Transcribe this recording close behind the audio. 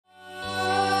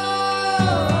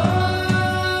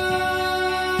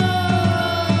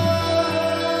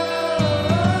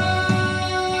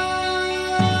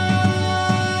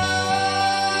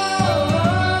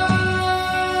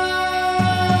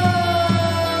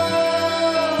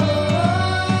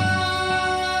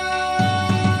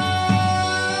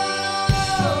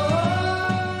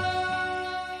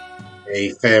Hey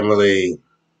family,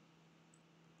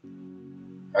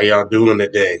 how y'all doing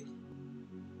today?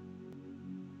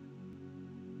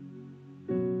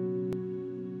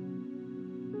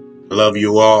 I love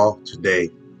you all today.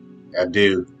 I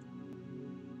do.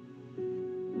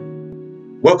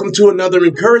 Welcome to another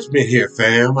encouragement here,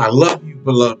 fam. I love you,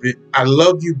 beloved. I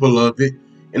love you, beloved.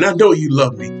 And I know you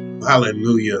love me.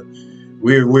 Hallelujah.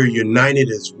 We're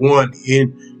united as one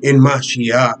in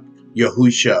Mashiach,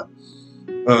 Yahushua.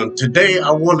 Today, I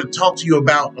want to talk to you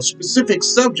about a specific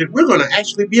subject. We're going to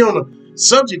actually be on a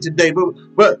subject today, but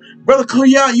Brother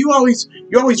Koya, you always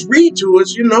read to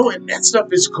us, and that stuff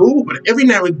is cool. But every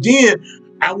now and then,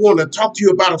 I want to talk to you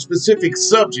about a specific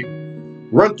subject.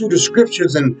 Run through the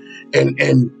scriptures and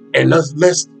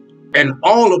let's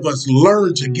all of us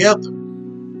learn together.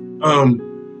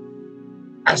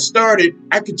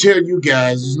 I could tell you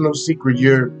guys, there's no secret.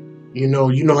 You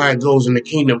know how it goes in the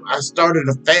kingdom. I started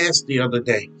a fast the other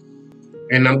day.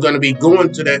 And I'm going to be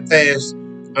going to that fast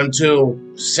until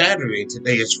Saturday.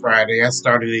 Today is Friday. I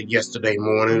started it yesterday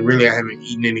morning. Really, I haven't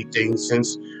eaten anything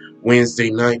since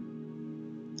Wednesday night.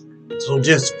 So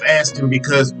just fasting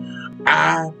because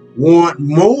I want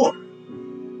more.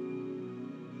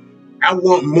 I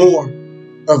want more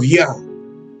of Yah.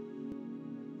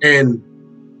 And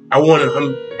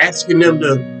I'm asking them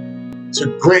to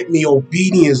grant me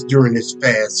obedience during this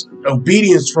fast.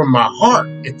 Obedience from my heart.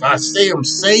 If I say I'm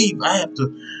saved, I have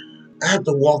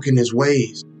to walk in his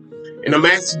ways. And I'm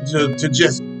asking to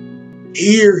just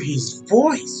hear his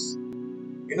voice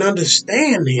and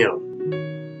understand him.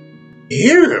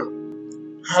 Hear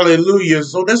him. Hallelujah.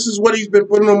 So this is what he's been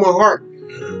putting on my heart.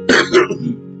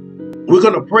 We're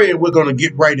going to pray and we're going to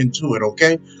get right into it,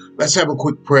 okay? Let's have a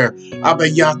quick prayer. Abba,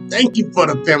 Yah, thank you for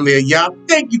the family of Yah.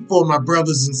 Thank you for my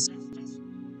brothers and sisters.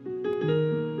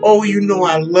 Oh,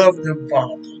 I love them,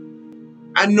 Father.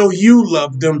 I know you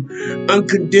love them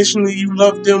unconditionally. You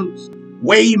love them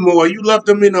way more. You love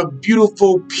them in a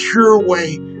beautiful, pure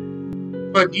way.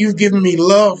 But you've given me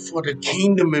love for the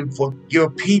kingdom and for your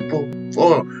people,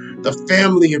 for the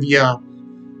family of Yah.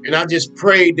 And I just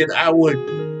pray that I would,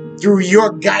 through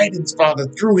your guidance, Father,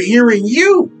 through hearing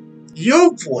you,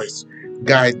 your voice,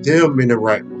 guide them in the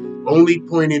right way, only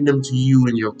pointing them to you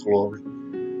and your glory.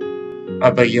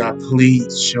 Abba Yah,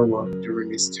 please show up during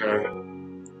this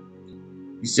time.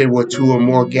 You say, where two or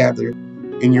more gather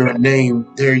in your name,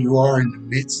 there you are in the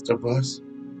midst of us.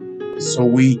 So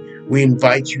we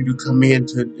invite you to come in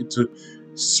to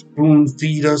spoon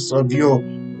feed us of your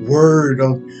word,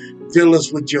 fill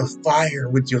us with your fire,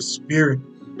 with your spirit.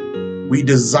 We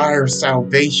desire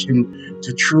salvation,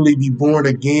 to truly be born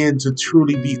again, to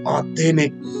truly be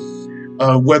authentic,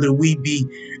 whether we be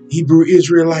Hebrew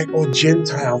Israelite or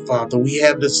Gentile, Father. We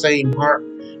have the same heart.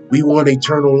 We want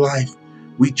eternal life.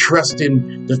 We trust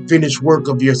in the finished work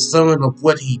of your Son, of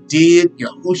what he did,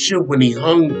 Yahushua, when he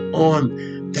hung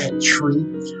on that tree,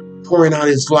 pouring out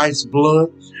his life's blood.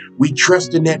 We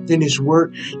trust in that finished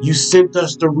work. You sent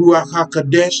us the Ruach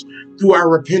HaKodesh through our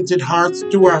repentant hearts,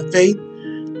 through our faith.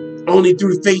 Only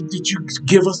through faith did you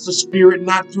give us the Spirit,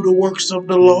 not through the works of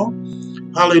the law.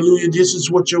 Hallelujah. This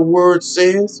is what your word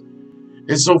says.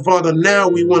 And so, Father, now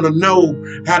we want to know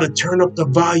how to turn up the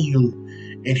volume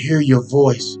and hear your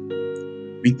voice.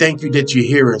 We thank you that you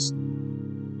hear us.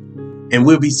 And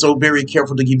we'll be so very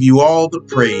careful to give you all the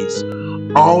praise,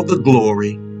 all the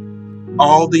glory,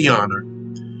 all the honor.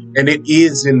 And it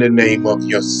is in the name of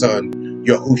your Son,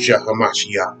 Yahushua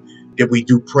HaMashiach, that we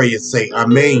do pray and say,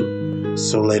 Amen.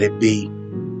 So let it be.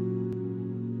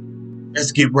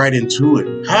 Let's get right into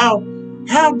it. How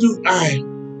do I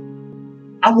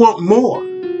want more?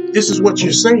 This is what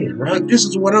you're saying, right? This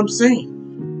is what I'm saying.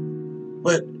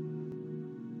 But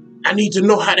I need to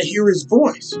know how to hear his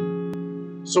voice.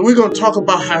 So we're going to talk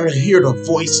about how to hear the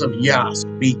voice of Yah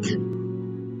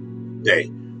speaking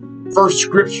today. First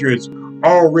scripture is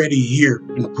already here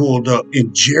and pulled up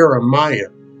in Jeremiah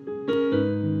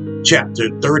chapter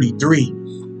 33.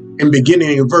 And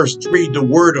beginning in verse 3, the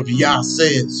word of Yah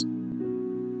says,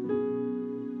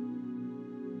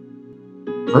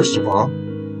 first of all,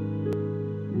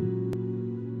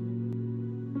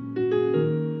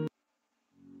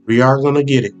 we are going to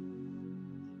get it.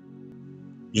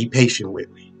 Be patient with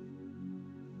me.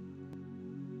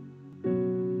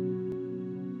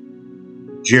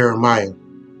 Jeremiah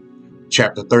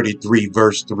chapter 33,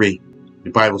 verse 3.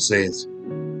 The Bible says,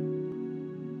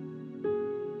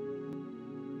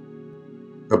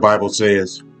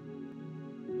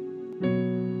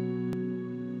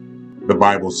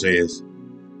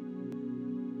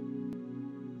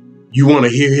 you want to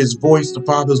hear his voice, the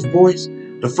Father's voice?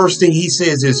 The first thing he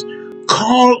says is,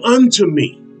 call unto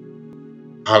me.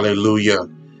 Hallelujah.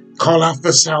 Call out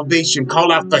for salvation.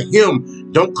 Call out for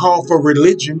him. Don't call for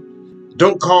religion.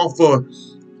 Don't call for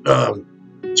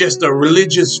just a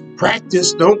religious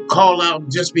practice. Don't call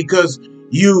out just because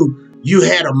you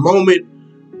had a moment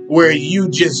where you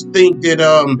just think that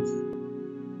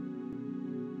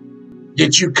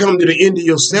that you come to the end of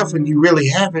yourself and you really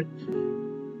haven't.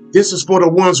 This is for the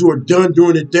ones who are done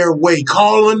doing it their way.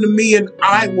 Call unto me and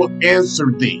I will answer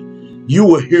thee. You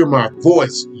will hear my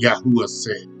voice, Yahuah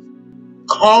said.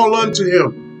 Call unto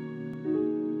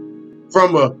him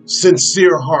from a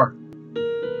sincere heart,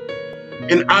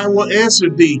 and I will answer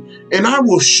thee, and I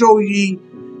will show ye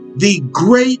the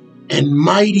great and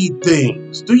mighty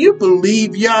things. Do you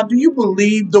believe Yah? Do you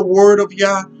believe the word of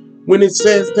Yah when it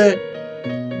says that?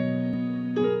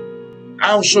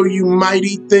 I'll show you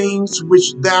mighty things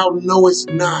which thou knowest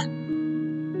not.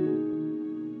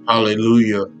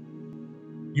 Hallelujah.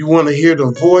 You want to hear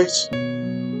the voice?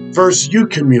 First, you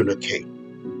communicate.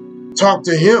 Talk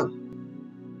to him.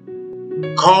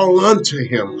 Call unto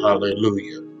him.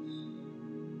 Hallelujah.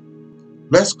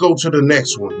 Let's go to the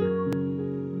next one.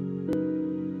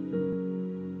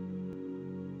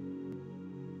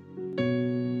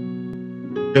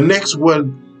 The next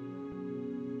one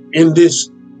in this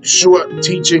short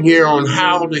teaching here on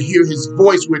how to hear his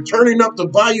voice. We're turning up the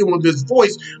volume of his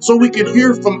voice so we can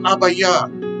hear from Abba Yah,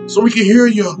 so we can hear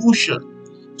Yahusha,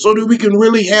 so that we can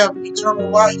really have eternal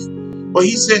life. But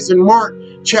he says in Mark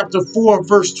chapter 4,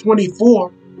 verse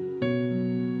 24,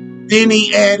 then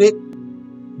he added,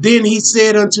 then he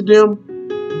said unto them,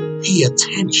 pay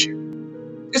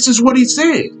attention. This is what he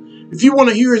said. If you want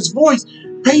to hear his voice,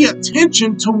 pay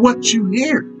attention to what you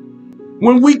hear.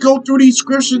 When we go through these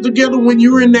scriptures together, when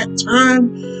you're in that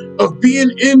time of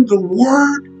being in the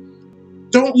word,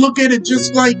 don't look at it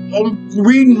just like I'm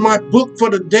reading my book for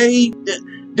the day.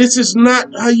 This is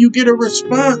not how you get a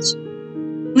response.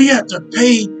 We have to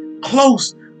pay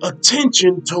close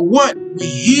attention to what we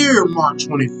hear, Mark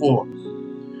 24.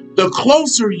 The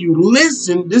closer you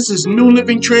listen, this is New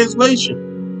Living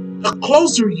Translation. The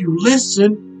closer you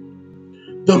listen,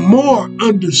 the more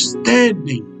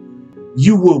understanding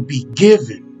you will be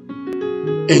given,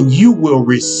 and you will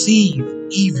receive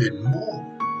even more.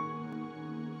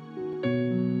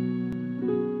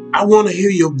 I want to hear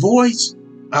your voice,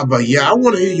 Abba Yah. I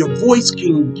want to hear your voice,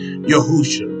 King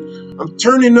Yahusha. I'm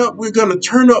turning up. We're going to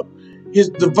turn up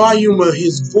the volume of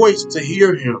his voice to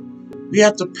hear him. We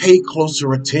have to pay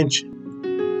closer attention,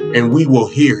 and we will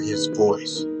hear his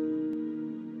voice.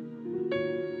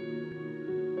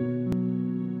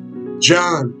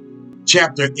 John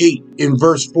chapter 8 in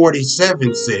verse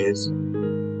 47 says,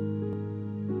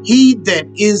 he that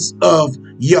is of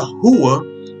Yahuah,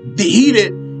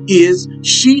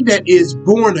 she that is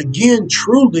born again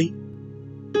truly,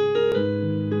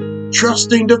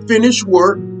 trusting the finished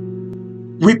work,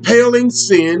 repelling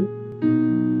sin,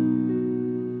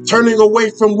 turning away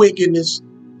from wickedness,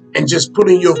 and just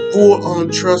putting your full on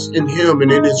trust in him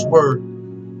and in his word.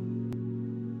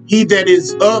 He that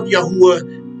is of Yahuah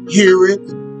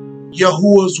heareth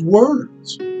Yahuah's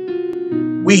words.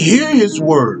 We hear his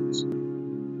words.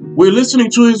 We're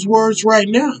listening to his words right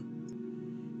now.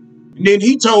 And then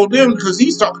he told them, because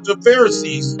he's talking to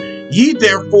Pharisees, ye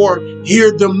therefore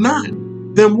hear them not.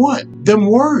 Them what? Them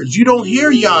words. You don't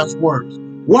hear Yah's words.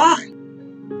 Why?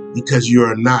 Because you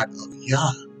are not of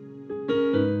Yah.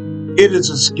 It is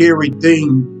a scary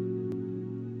thing,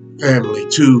 family,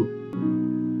 to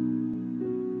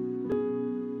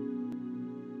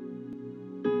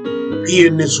be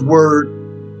in this word,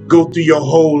 go through your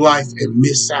whole life and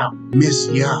miss Yah,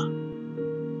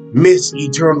 miss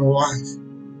eternal life.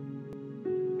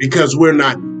 Because we're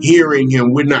not hearing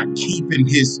him, we're not keeping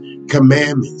his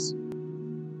commandments.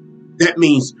 That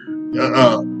means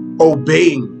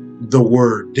obeying the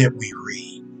word that we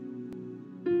read.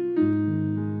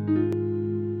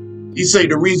 He say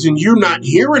the reason you're not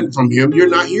hearing from him, you're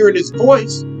not hearing his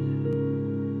voice,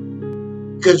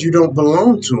 because you don't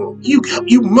belong to him.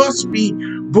 You must be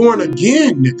born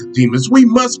again, Nicodemus. We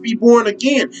must be born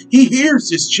again. He hears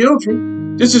his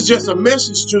children. This is just a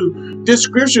message to this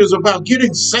scripture is about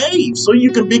getting saved so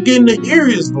you can begin to hear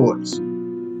his voice.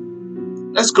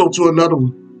 Let's go to another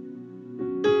one.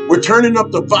 We're turning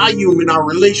up the volume in our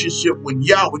relationship with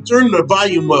Yah. We're turning the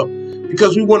volume up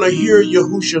because we want to hear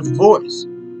Yahusha's voice.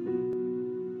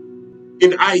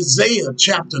 In Isaiah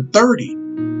chapter 30,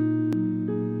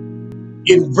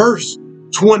 in verse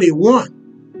 21,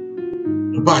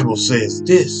 the Bible says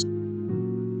this: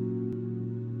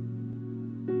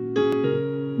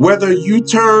 whether you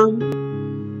turn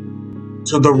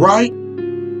to the right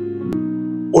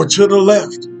or to the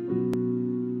left,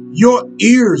 your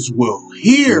ears will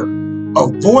hear a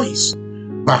voice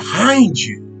behind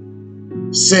you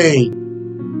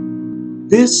saying,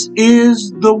 this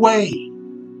is the way,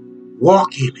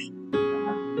 walk in it.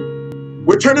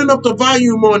 We're turning up the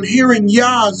volume on hearing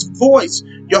Yah's voice,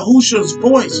 Yahusha's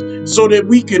voice, so that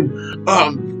we can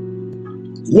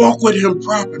walk with him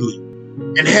properly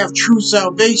and have true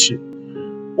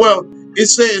salvation. Well, it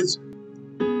says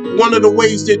one of the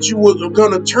ways that you are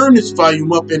going to turn this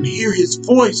volume up and hear his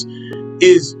voice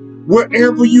is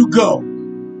wherever you go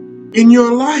in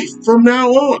your life from now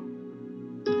on.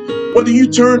 Whether you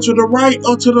turn to the right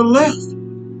or to the left.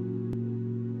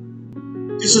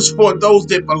 This is for those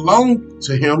that belong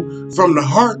to him from the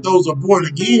heart, those are born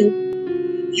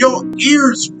again. Your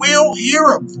ears will hear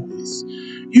a voice.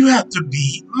 You have to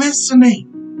be listening.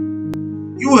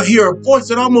 You will hear a voice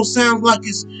that almost sounds like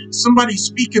it's somebody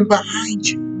speaking behind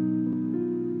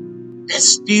you. That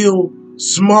still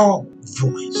small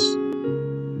voice.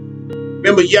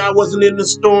 Remember, Yah wasn't in the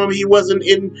storm. He wasn't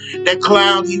in that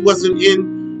cloud. He wasn't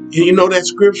in, you know that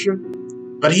scripture?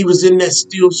 But he was in that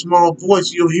still small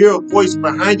voice. You'll hear a voice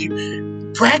behind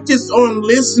you. Practice on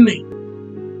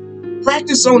listening.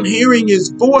 Practice on hearing his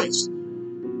voice.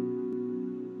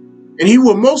 And he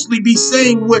will mostly be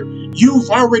saying what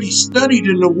you've already studied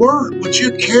in the word, what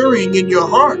you're carrying in your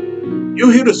heart.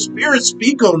 You'll hear the Spirit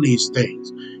speak on these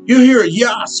things. You'll hear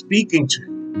Yah speaking to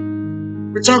you.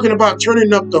 We're talking about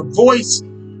turning up the voice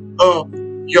of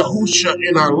Yahusha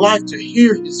in our life to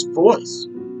hear his voice.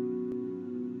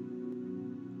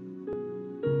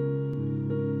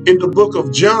 In the book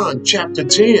of John, chapter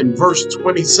 10, verse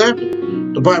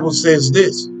 27, the Bible says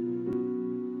this.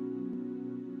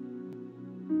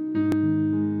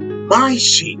 My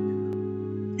sheep,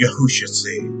 Yahusha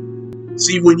said.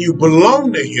 See, when you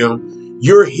belong to him,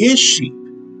 you're his sheep.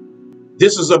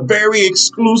 This is a very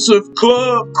exclusive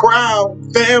club,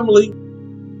 crowd, family.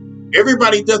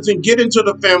 Everybody doesn't get into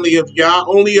the family of Yah.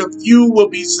 Only a few will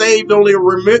be saved. Only a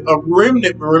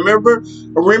remnant. Remember,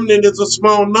 a remnant is a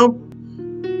small number.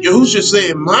 Yahusha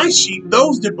said, my sheep,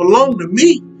 those that belong to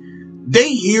me,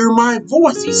 they hear my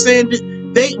voice. He's saying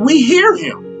that we hear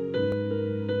him.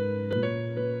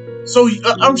 So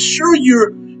I'm sure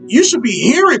you should be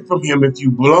hearing from him if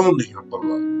you belong to him,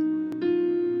 beloved.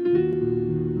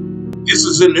 This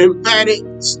is an emphatic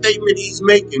statement he's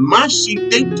making. My sheep,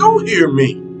 they do hear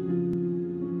me.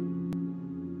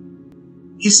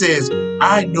 He says,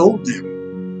 I know them,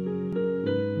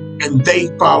 and they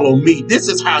follow me. This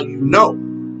is how you know.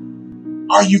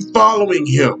 Are you following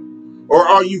him? Or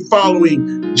are you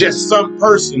following just some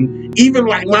person, even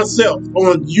like myself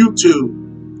on YouTube?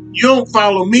 You don't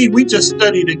follow me. We just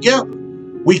study together.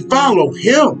 We follow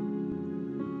him.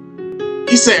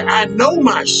 He said, I know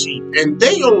my sheep, and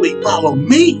they only follow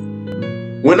me.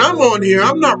 When I'm on here,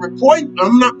 I'm not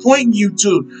pointing you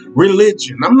to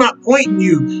religion. I'm not pointing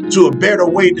you to a better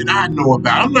way that I know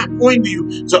about. I'm not pointing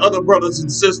you to other brothers and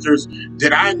sisters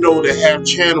that I know that have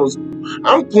channels.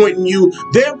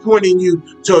 They're pointing you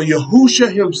to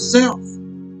Yahusha himself.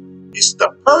 It's the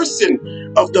person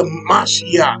of the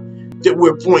Mashiach that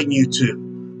we're pointing you to.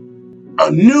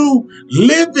 A new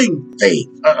living faith,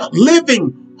 a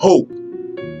living hope.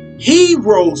 He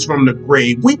rose from the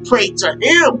grave. We pray to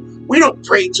him. We don't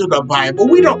pray to the Bible.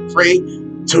 We don't pray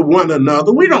to one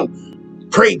another. We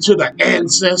don't pray to the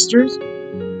ancestors.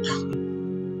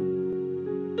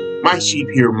 My sheep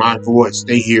hear my voice.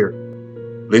 They hear.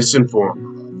 Listen for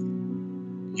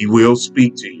him. He will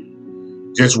speak to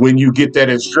you. Just when you get that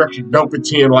instruction, don't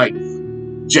pretend like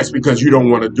just because you don't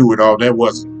want to do it all. That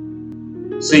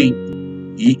wasn't. See,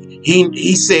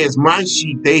 he says, my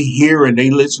sheep, they hear and they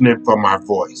listening for my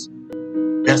voice.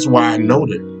 That's why I know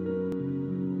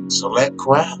them. Select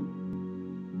crowd.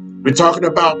 We're talking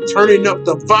about turning up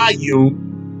the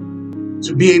volume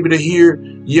to be able to hear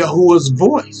Yahuah's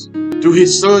voice through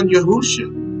his son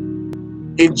Yahusha.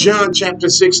 In John chapter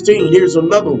 16, here's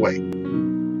another way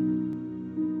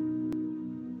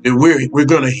that we're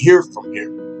going to hear from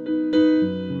him.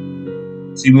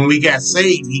 See, when we got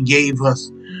saved, he gave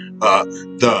us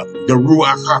the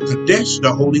Ruach HaKodesh,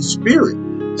 the Holy Spirit,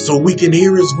 so we can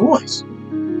hear his voice.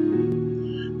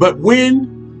 But when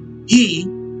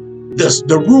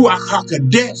the Ruach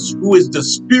HaKodesh, who is the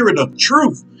Spirit of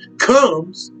truth,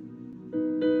 comes,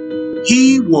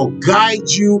 he will guide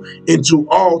you into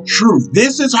all truth.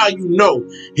 This is how you know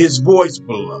his voice,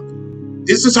 beloved.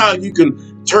 This is how you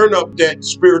can turn up that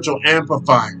spiritual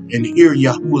amplifier and hear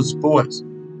Yahuah's voice.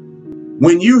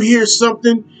 When you hear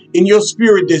something in your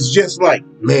spirit that's just like,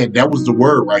 man, that was the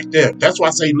word right there. That's why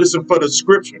I say listen for the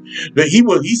scripture. That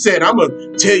he said, I'm going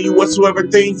to tell you whatsoever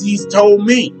things he's told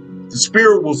me. The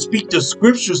Spirit will speak the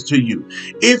scriptures to you.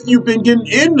 If you've been getting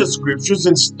in the scriptures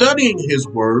and studying his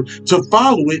word to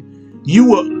follow it, you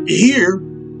will hear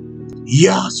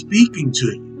Yah speaking to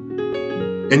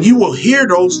you. And you will hear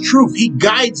those truths. He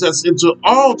guides us into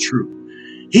all truth.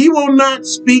 He will not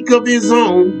speak of his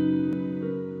own.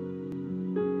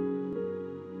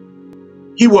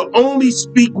 He will only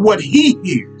speak what he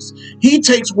hears. He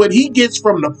takes what he gets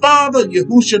from the Father,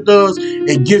 Yahushua does,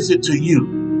 and gives it to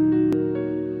you.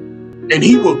 And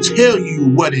he will tell you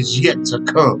what is yet to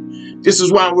come. This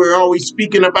is why we're always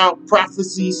speaking about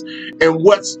prophecies and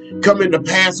what's coming to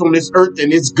pass on this earth,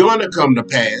 and it's going to come to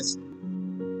pass.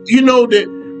 You know that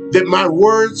my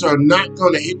words are not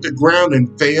going to hit the ground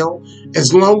and fail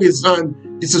as long as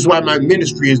this is why my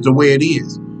ministry is the way it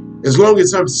is. As long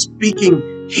as I'm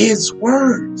speaking his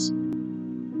words.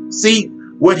 See,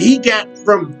 what he got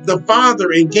from the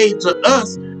Father and gave to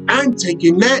us, I'm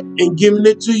taking that and giving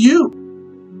it to you.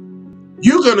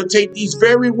 You're going to take these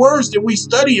very words that we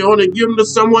study on and give them to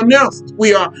someone else.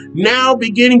 We are now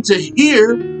beginning to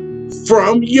hear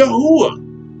from Yahuah.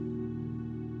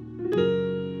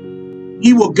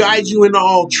 He will guide you into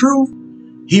all truth.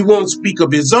 He won't speak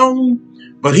of his own,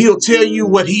 but he'll tell you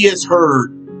what he has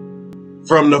heard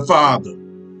from the Father.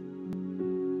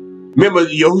 Remember,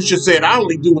 Yahushua said, I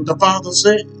only do what the Father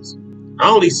says. I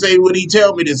only say what he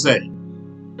tells me to say.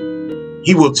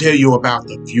 He will tell you about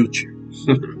the future.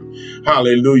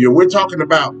 Hallelujah. We're talking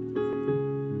about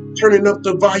turning up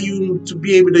the volume to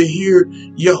be able to hear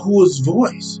Yahuwah's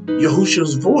voice,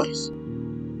 Yahushua's voice,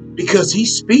 because he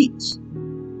speaks.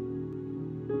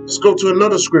 Let's go to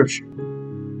another scripture.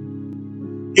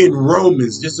 In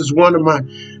Romans, this is one of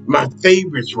my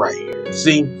favorites right here.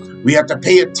 See, we have to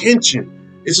pay attention.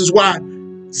 This is why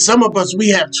some of us, we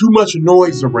have too much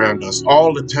noise around us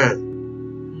all the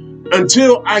time.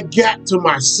 Until I got to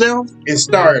myself and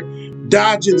started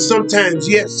dodging sometimes,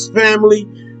 yes, family,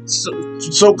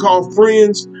 so-called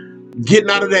friends, getting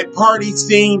out of that party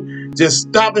scene, just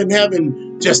stopping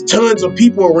having just tons of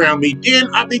people around me. Then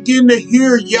I begin to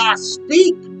hear Yah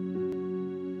speak.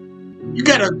 You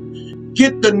got to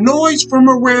get the noise from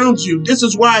around you. This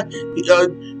is why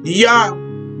Yah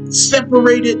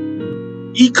separated.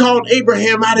 He called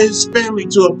Abraham out of his family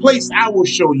to a place I will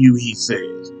show you, he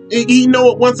says. And he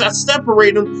know it once I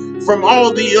separate him from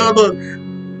all the other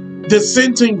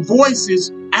dissenting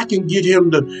voices, I can get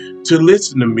him to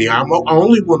listen to me. I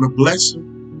only want to bless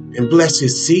him and bless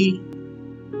his seed.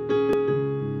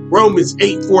 Romans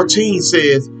 8:14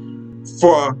 says,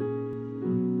 for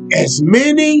as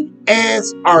many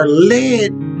as are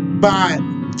led by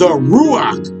the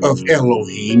Ruach of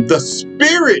Elohim, the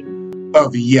Spirit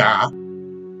of Yah,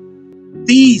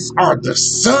 these are the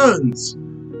sons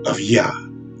of Yah.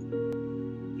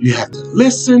 You have to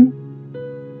listen,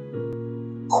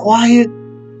 quiet,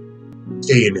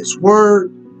 stay in his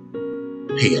word,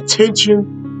 pay attention,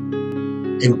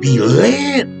 and be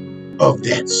led of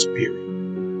that spirit.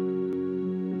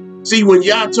 See, when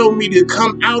Yah told me to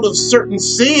come out of certain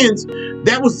sins,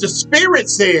 that was the Spirit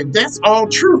saying, that's all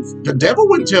truth. The devil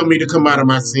wouldn't tell me to come out of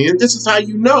my sins. This is how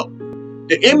you know.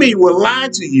 The enemy will lie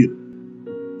to you.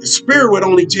 The Spirit would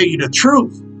only tell you the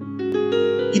truth.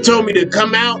 He told me to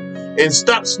come out and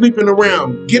stop sleeping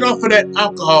around. Get off of that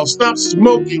alcohol. Stop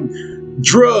smoking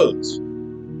drugs.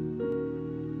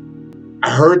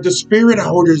 I heard the Spirit. I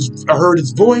heard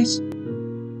his voice.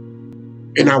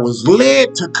 And I was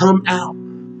led to come out.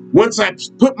 Once I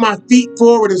put my feet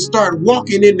forward and started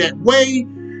walking in that way,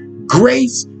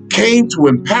 grace came to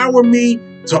empower me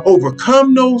to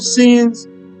overcome those sins.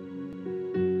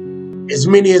 As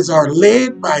many as are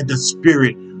led by the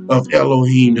Spirit of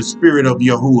Elohim, the Spirit of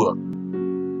Yahuah,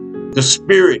 the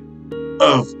Spirit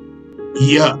of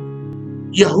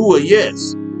Yahuah,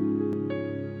 yes.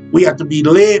 We have to be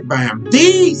led by him.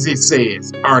 These, it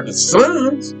says, are the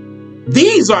sons.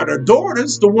 These are the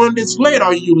daughters, the one that's led.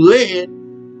 Are you led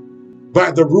by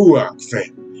the Ruach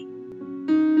family?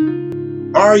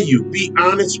 Are you? Be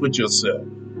honest with yourself.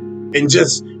 And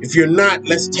just, if you're not,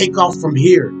 let's take off from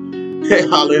here.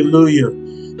 Hallelujah.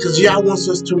 Because Yah wants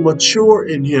us to mature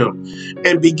in him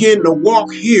and begin to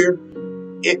walk here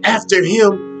after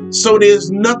him. So it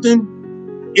is nothing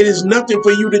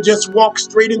for you to just walk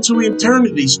straight into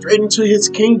eternity, straight into his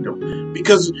kingdom.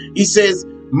 Because he says,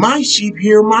 my sheep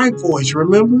hear my voice,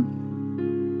 remember?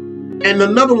 And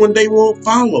another one they won't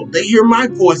follow. They hear my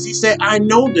voice. He said, I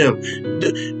know them.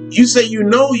 You say you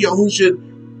know Yahushua.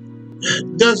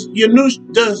 Does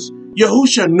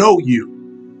Yahushua know you?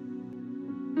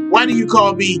 Why do you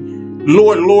call me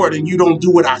Lord, Lord, and you don't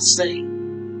do what I say?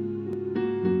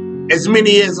 As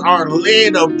many as are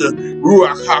led of the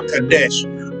Ruach HaKodesh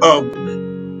of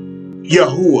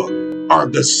Yahuah. are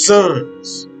the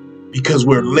sons because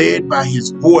we're led by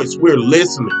his voice. We're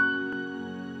listening.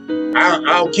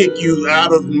 I'll kick you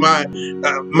out of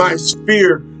my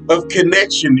sphere of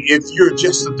connection if you're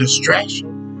just a distraction.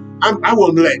 I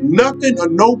won't let nothing or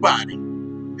nobody.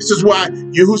 This is why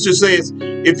Yahuah says,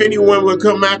 if anyone will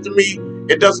come after me,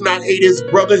 it does not hate his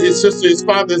brother, his sister, his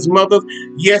father, his mother,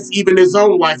 yes, even his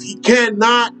own wife. He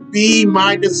cannot be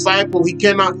my disciple. He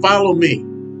cannot follow me.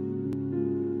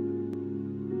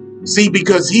 See,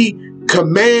 because he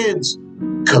commands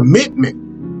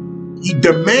commitment. He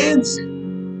demands it.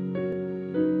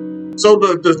 So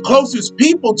the closest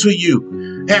people to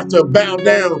you have to bow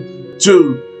down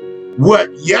to what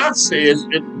Yah says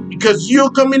because you're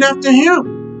coming after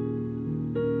him.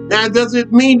 Now, does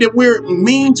it mean that we're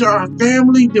mean to our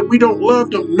family, that we don't love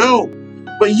them? No.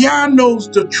 But Yah knows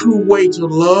the true way to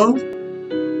love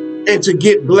and to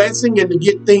get blessing and to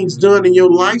get things done in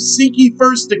your life. Seek ye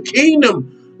first the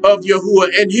kingdom of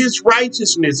Yahuah and his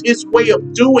righteousness, his way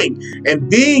of doing and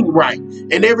being right,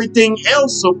 and everything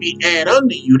else will be added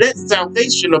unto you. That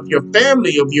salvation of your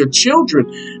family, of your children,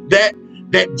 that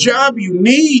job you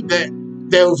need,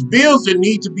 those bills that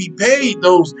need to be paid,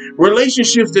 those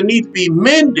relationships that need to be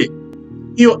mended,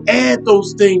 he'll add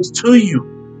those things to you.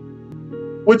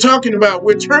 We're turning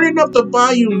up the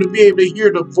volume to be able to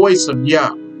hear the voice of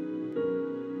Yah.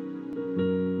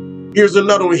 Here's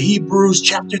another one, Hebrews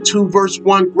chapter 2, verse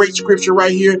 1, great scripture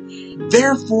right here.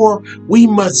 Therefore, we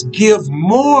must give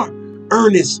more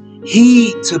earnest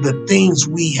heed to the things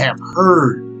we have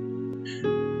heard.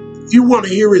 If you want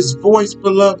to hear his voice,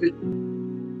 beloved,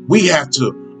 we have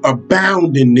to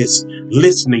abound in this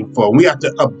listening for. We have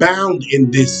to abound in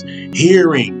this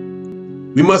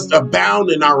hearing. We must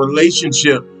abound in our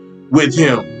relationship with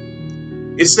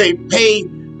him. It say pay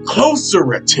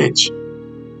closer attention.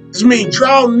 This means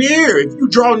draw near. If you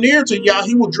draw near to Yah,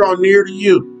 he will draw near to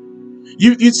you.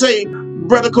 You say,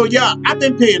 Brother Koyah, I've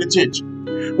been paying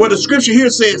attention. Well, the scripture here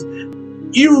says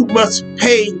you must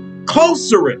pay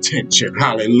closer attention.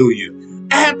 Hallelujah.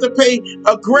 I have to pay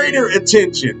a greater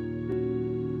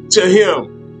attention to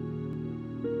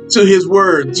him, to his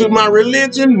word, to my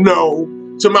religion, no,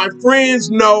 to my friends,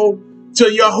 no, to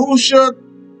Yahuah,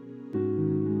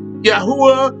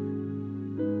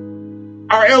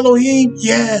 our Elohim,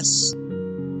 yes.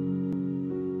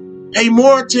 Pay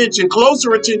more attention,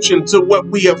 closer attention to what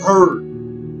we have heard.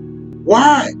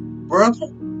 Why, brother?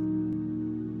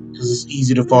 Because it's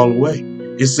easy to fall away.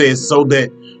 It says so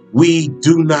that we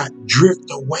do not drift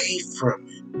away from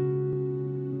it.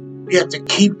 We have to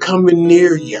keep coming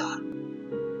near Yah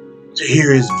to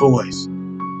hear his voice.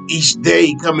 Each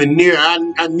day coming near.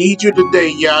 I need you today,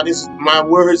 Yah. This is my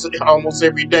words almost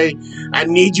every day. I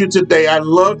need you today. I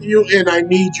love you and I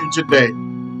need you today.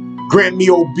 Grant me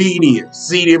obedience.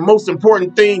 See, the most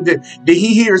important thing that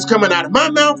he hears coming out of my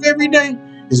mouth every day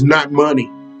is not money.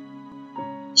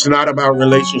 It's not about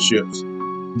relationships.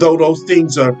 Though those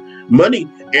things are, money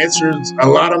answers a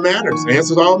lot of matters.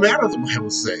 Answers all matters, the Bible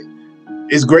says.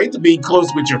 It's great to be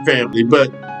close with your family,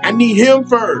 but I need him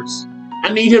first.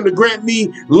 I need him to grant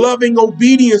me loving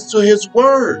obedience to his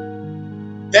word.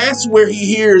 That's where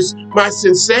he hears my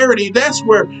sincerity. That's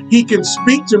where he can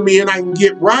speak to me and I can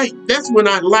get right. That's when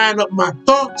I line up my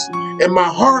thoughts and my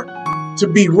heart to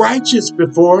be righteous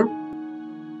before him.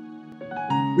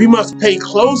 We must pay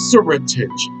closer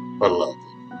attention, beloved,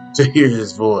 to hear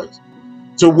his voice,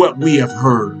 to what we have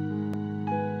heard,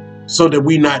 so that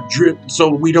we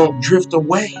don't drift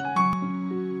away.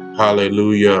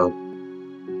 Hallelujah.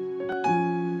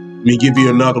 Let me give you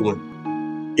another one.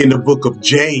 In the book of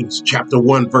James, chapter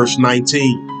 1, verse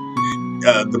 19,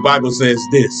 the Bible says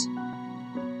this.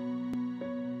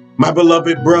 My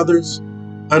beloved brothers,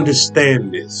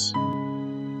 understand this.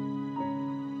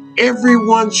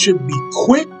 Everyone should be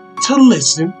quick to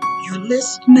listen. You're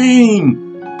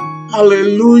listening.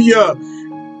 Hallelujah.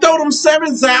 Throw them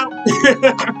sevens out.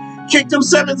 Kick them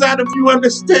sevens out if you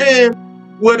understand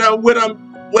what I'm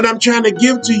trying to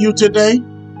give to you today.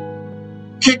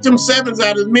 Kick them sevens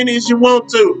out as many as you want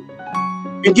to.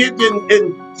 And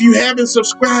if you haven't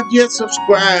subscribed yet,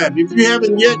 subscribe. If you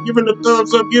haven't yet given the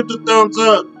thumbs up, give the thumbs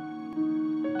up.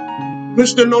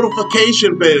 Push the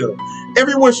notification bell.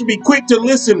 Everyone should be quick to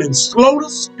listen and slow to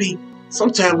speak.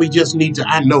 Sometimes we just need to,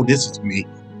 I know this is me,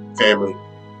 family.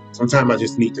 Sometimes I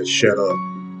just need to shut up.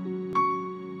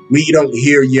 We don't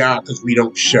hear Yah because we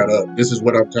don't shut up. This is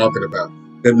what I'm talking about.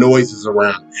 The noise is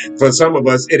around. For some of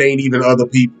us, it ain't even other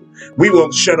people. We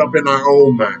won't shut up in our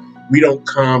own mind. We don't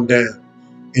calm down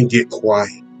and get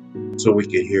quiet so we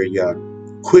can hear Yah.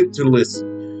 Quick to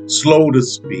listen, slow to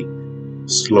speak,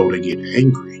 slow to get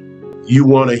angry. You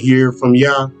want to hear from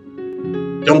Yah?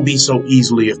 Don't be so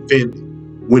easily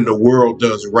offended when the world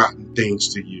does rotten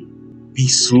things to you. Be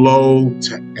slow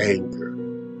to anger.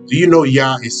 Do you know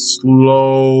Yah is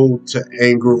slow to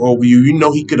anger over you? You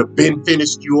know he could have been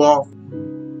finished you off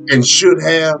and should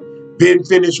have been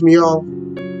finished me off.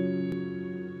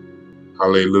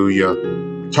 Hallelujah.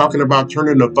 We're talking about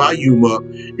turning the volume up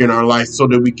in our life so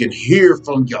that we can hear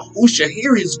from Yahushua,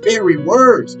 hear his very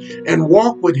words, and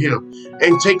walk with him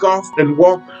and take off and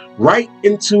walk right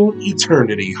into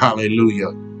eternity.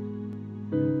 Hallelujah.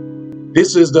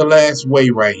 This is the last way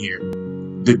right here.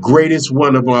 The greatest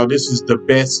one of all. This is the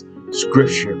best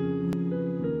scripture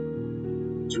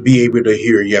to be able to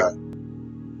hear Yah.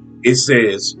 It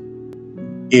says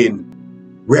in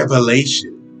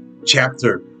Revelation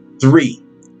chapter 3,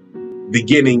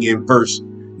 beginning in verse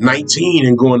 19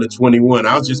 and going to 21.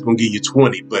 I was just going to give you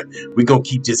 20, but we're going to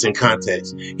keep this in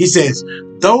context. He says,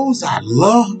 those I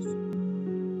love,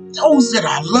 those that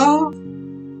I love,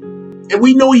 and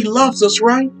we know he loves us,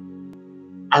 right?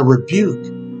 I rebuke.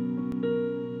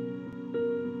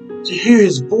 To hear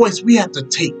his voice, we have to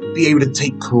be able to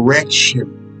take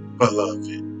correction,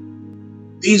 beloved.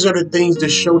 These are the things that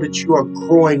show that you are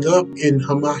growing up in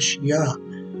Hamashiach.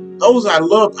 Those I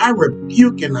love, I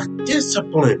rebuke and I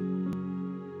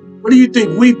discipline. What do you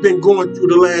think we've been going through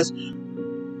the last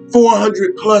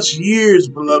 400 plus years,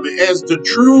 beloved, as the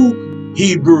true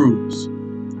Hebrews?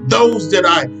 Those that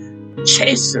I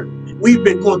chasten. We've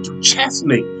been going through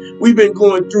chastening. We've been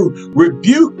going through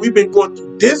rebuke. We've been going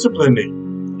through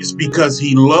disciplining. It's because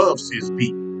he loves his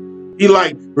people. He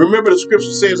remember the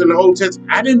scripture says in the Old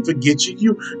Testament, I didn't forget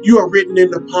you. You are written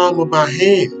in the palm of my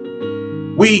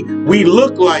hand. We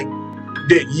look like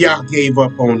that Yah gave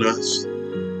up on us,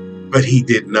 but he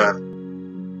did not.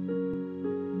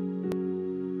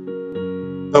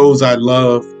 Those I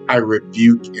love, I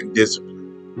rebuke and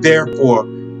discipline. Therefore,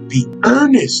 be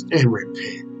earnest and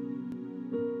repent.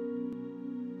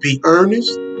 Be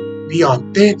earnest, be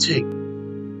authentic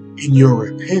in your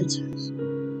repentance.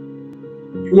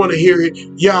 You want to hear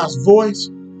Yah's voice?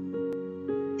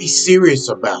 Be serious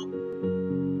about it.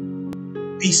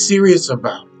 Be serious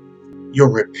about your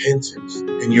repentance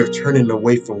and your turning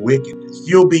away from wickedness.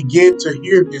 You'll begin to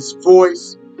hear his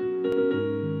voice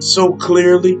so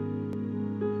clearly.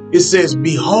 It says,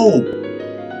 behold,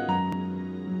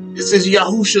 it says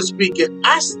Yahushua speaking,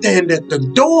 I stand at the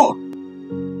door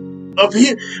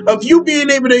of you being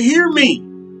able to hear me,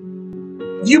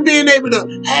 you being able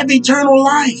to have eternal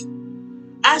life.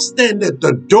 I stand at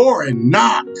the door and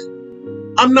knock.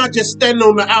 I'm not just standing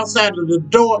on the outside of the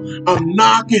door. I'm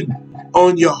knocking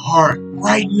on your heart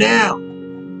right now.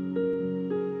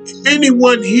 If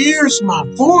anyone hears my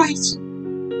voice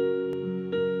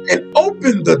and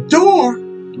open the door,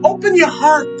 open your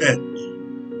heart then.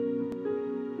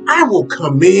 I will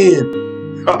come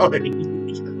in.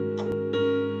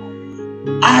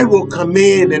 I will come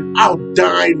in and I'll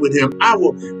dine with him. I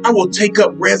will take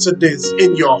up residence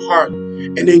in your heart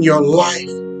and in your life.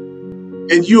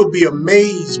 And you'll be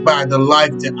amazed by the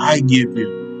life that I give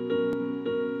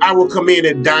you. I will come in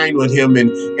and dine with him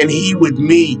and he with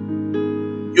me.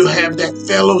 You'll have that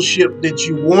fellowship that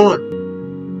you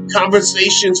want.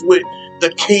 Conversations with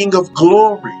the King of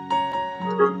Glory.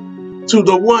 To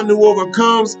the one who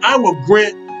overcomes, I will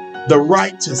grant the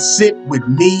right to sit with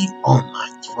me on my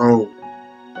throne.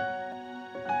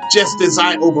 Just as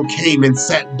I overcame and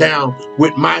sat down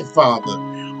with my Father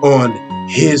on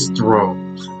his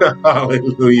throne.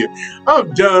 Hallelujah.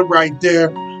 I'm done right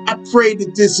there. I pray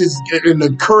that this is an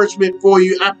encouragement for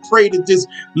you. I pray that this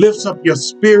lifts up your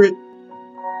spirit.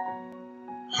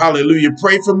 Hallelujah.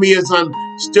 Pray for me as I'm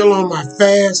still on my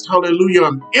fast. Hallelujah.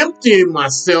 I'm emptying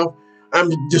myself. I'm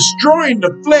destroying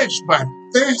the flesh by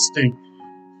fasting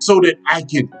so that I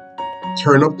can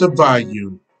turn up the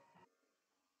volume,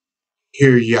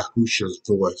 hear Yahushua's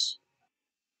voice.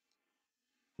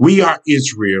 We are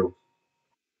Israel.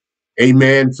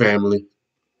 Amen, family.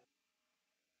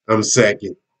 I'm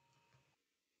second.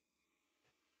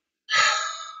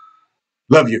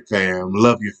 Love your fam.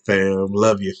 Love your fam.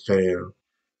 Love your fam.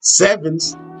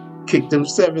 Sevens. Kick them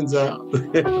sevens out.